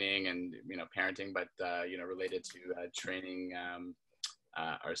training and parenting, but related to training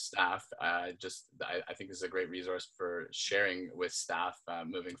our staff. I think this is a great resource for sharing with staff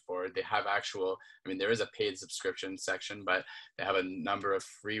moving forward. They have there is a paid subscription section, but they have a number of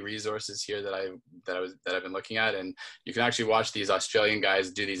free resources here that I've been looking at, and you can actually watch these Australian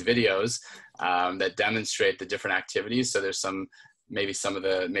guys do these videos that demonstrate the different activities. So there's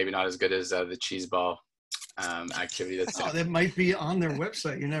maybe not as good as the cheese ball activity that's that might be on their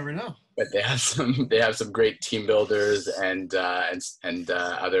website. You never know. But they have some great team builders and other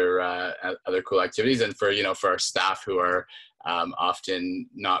cool activities. And for our staff who are often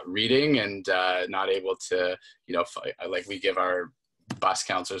not reading and not able to, like we give our bus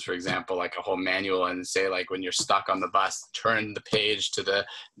counselors, for example, like a whole manual and say, like, when you're stuck on the bus, turn the page to the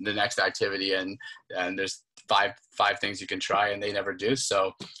next activity, and there's five things you can try, and they never do.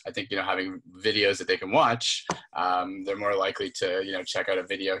 So I think, having videos that they can watch, they're more likely to, check out a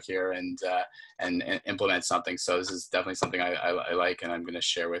video here and implement something. So this is definitely something I like, and I'm going to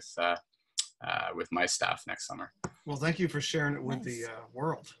share with my staff next summer. Well, thank you for sharing it with the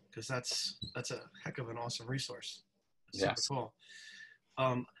world, because that's a heck of an awesome resource. Super cool.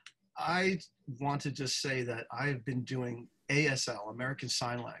 I want to just say that I've been doing ASL, American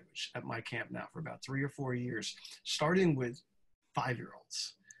Sign Language, at my camp now for about 3 or 4 years, starting with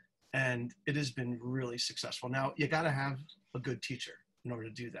 5-year-olds. And it has been really successful. Now, you got to have a good teacher in order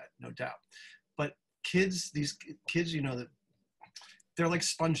to do that, no doubt. But these kids, that they're like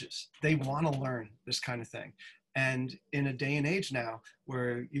sponges. They want to learn this kind of thing. And in a day and age now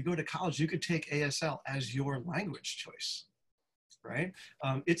where you go to college, you could take ASL as your language choice, right?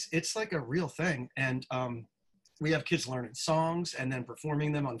 It's like a real thing. And we have kids learning songs and then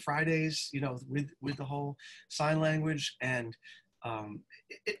performing them on Fridays, with the whole sign language. And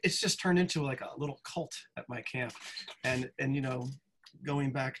it's just turned into like a little cult at my camp. And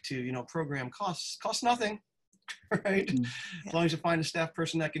going back to, program costs nothing, right? As long as you find a staff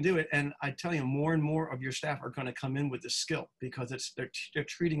person that can do it. And I tell you, more and more of your staff are going to come in with the skill, because they're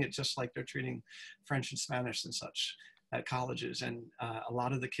treating it just like they're treating French and Spanish and such at colleges. And a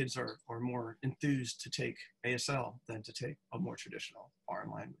lot of the kids are more enthused to take ASL than to take a more traditional foreign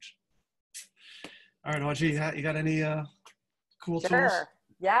language. All right, Audrey, you got any cool tools?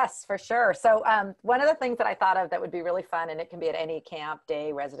 Yes, for sure. So one of the things that I thought of that would be really fun, and it can be at any camp,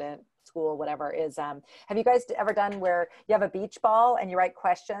 day, resident, school, whatever, is have you guys ever done where you have a beach ball and you write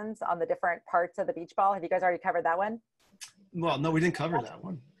questions on the different parts of the beach ball? Have you guys already covered that one? Well, no, we didn't cover that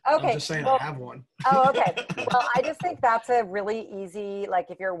one. Okay. I'm just saying, I have one. Oh, okay. Well, I just think that's a really easy,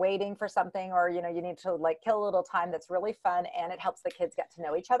 like if you're waiting for something, or, you need to like kill a little time, that's really fun, and it helps the kids get to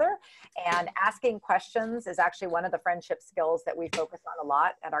know each other. And asking questions is actually one of the friendship skills that we focus on a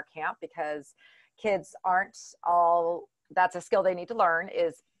lot at our camp, because kids that's a skill they need to learn,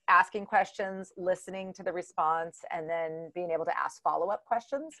 is asking questions, listening to the response, and then being able to ask follow-up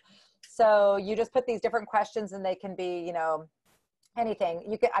questions. So you just put these different questions, and they can be,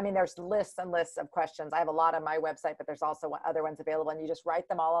 anything. There's lists and lists of questions. I have a lot on my website, but there's also other ones available, and you just write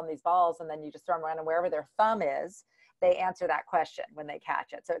them all on these balls, and then you just throw them around, and wherever their thumb is, they answer that question when they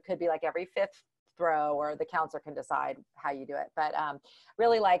catch it. So it could be like every 5th throw, or the counselor can decide how you do it. But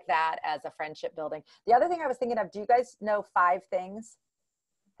really like that as a friendship building. The other thing I was thinking of, do you guys know 5 things?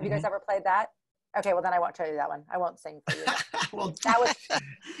 Have you guys ever played that? Okay, well then I won't show you that one. I won't sing for you. Well, that was.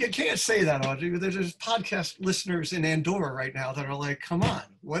 You can't say that, Audrey. There's just podcast listeners in Andorra right now that are like, "Come on,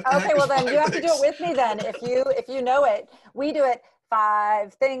 what?" Okay, well then you have to do it with me then. If you know it, we do it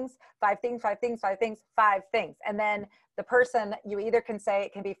 5 things, 5 things, 5 things, 5 things, 5 things, and then the person, you either can say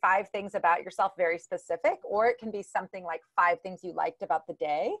it can be 5 things about yourself, very specific, or it can be something like 5 things you liked about the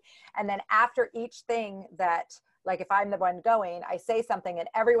day, and then after each thing that. Like if I'm the one going, I say something and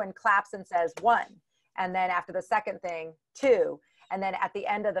everyone claps and says 1. And then after the second thing, 2. And then at the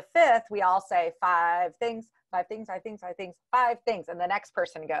end of the 5th, we all say 5 things, 5 things, 5 things, 5 things, 5 things. And the next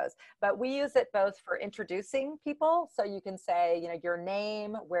person goes. But we use it both for introducing people. So you can say, your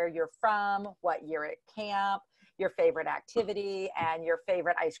name, where you're from, what year at camp, your favorite activity, and your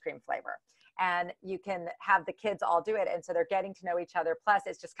favorite ice cream flavor. And you can have the kids all do it. And so they're getting to know each other. Plus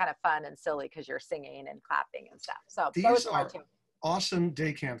it's just kind of fun and silly because you're singing and clapping and stuff. So these are awesome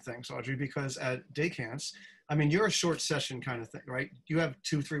day camp things, Audrey, because at day camps, you're a short session kind of thing, right? You have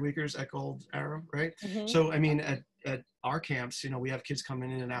 2-3 weekers at Gold Arrow, right? Mm-hmm. So, at our camps, we have kids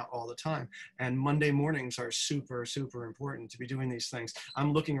coming in and out all the time. And Monday mornings are super, super important to be doing these things.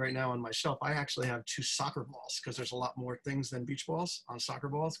 I'm looking right now on my shelf. I actually have 2 soccer balls, because there's a lot more things than beach balls on soccer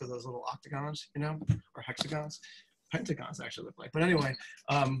balls, because those little octagons, or hexagons, pentagons actually look like. But anyway,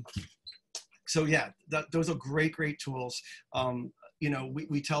 so yeah, those are great, great tools. you know,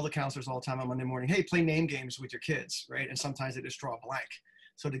 we tell the counselors all the time on Monday morning, hey, play name games with your kids, right? And sometimes they just draw a blank.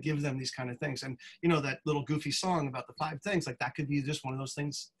 So to give them these kind of things, and you know, that little goofy song about the 5 things, like that could be just one of those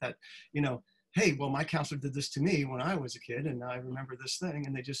things that, you know, hey, well, my counselor did this to me when I was a kid, and I remember this thing,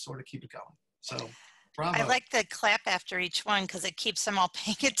 and they just sort of keep it going. So bravo. I like the clap after each one because it keeps them all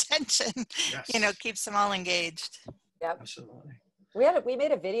paying attention. Yes. You know, keeps them all engaged. Yep. Absolutely. We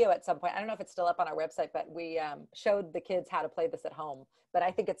made a video at some point. I don't know if it's still up on our website, but we showed the kids how to play this at home. But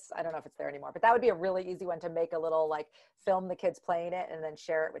I think I don't know if it's there anymore. But that would be a really easy one to make a little, like, film the kids playing it and then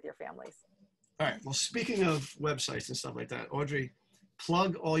share it with your families. All right. Well, speaking of websites and stuff like that, Audrey,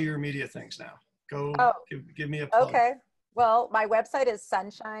 plug all your media things now. Go give me a plug. Okay. Well, my website is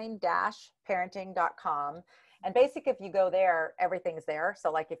sunshine-parenting.com. And basically, if you go there, everything's there.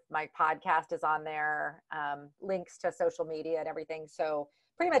 So like if my podcast is on there, links to social media and everything. So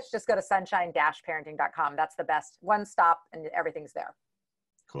pretty much just go to sunshine-parenting.com. That's the best one stop and everything's there.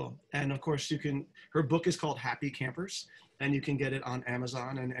 Cool. And of course her book is called Happy Campers, and you can get it on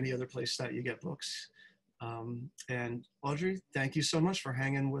Amazon and any other place that you get books. And Audrey, thank you so much for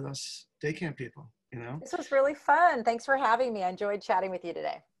hanging with us day camp people, you know. This was really fun. Thanks for having me. I enjoyed chatting with you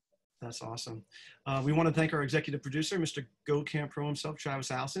today. That's awesome. We want to thank our executive producer, Mr. Go Camp Pro himself,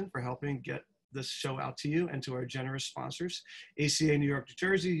 Travis Allison, for helping get this show out to you, and to our generous sponsors, ACA New York, New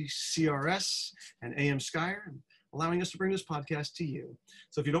Jersey, CRS, and AM Skyer, allowing us to bring this podcast to you.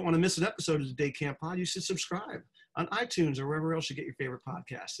 So if you don't want to miss an episode of the Day Camp Pod, you should subscribe on iTunes or wherever else you get your favorite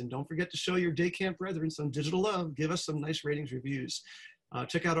podcasts. And don't forget to show your Day Camp brethren some digital love. Give us some nice ratings, reviews.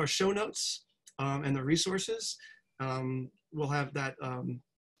 Check out our show notes and the resources. We'll have that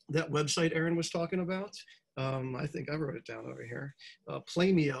website Ehren was talking about. I think I wrote it down over here,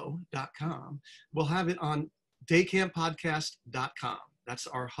 playmeo.com. We'll have it on daycamppodcast.com. That's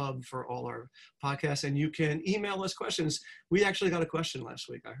our hub for all our podcasts, and you can email us questions. We actually got a question last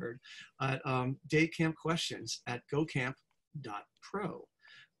week, I heard, at daycampquestions@gocamp.pro.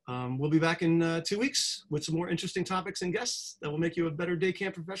 We'll be back in 2 weeks with some more interesting topics and guests that will make you a better day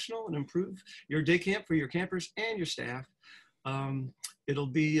camp professional and improve your day camp for your campers and your staff. It'll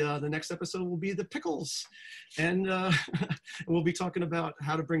be the next episode will be the pickles, and we'll be talking about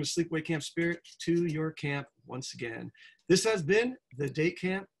how to bring the sleepaway camp spirit to your camp once again. This has been the Day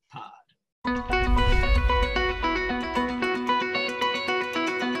Camp Pod.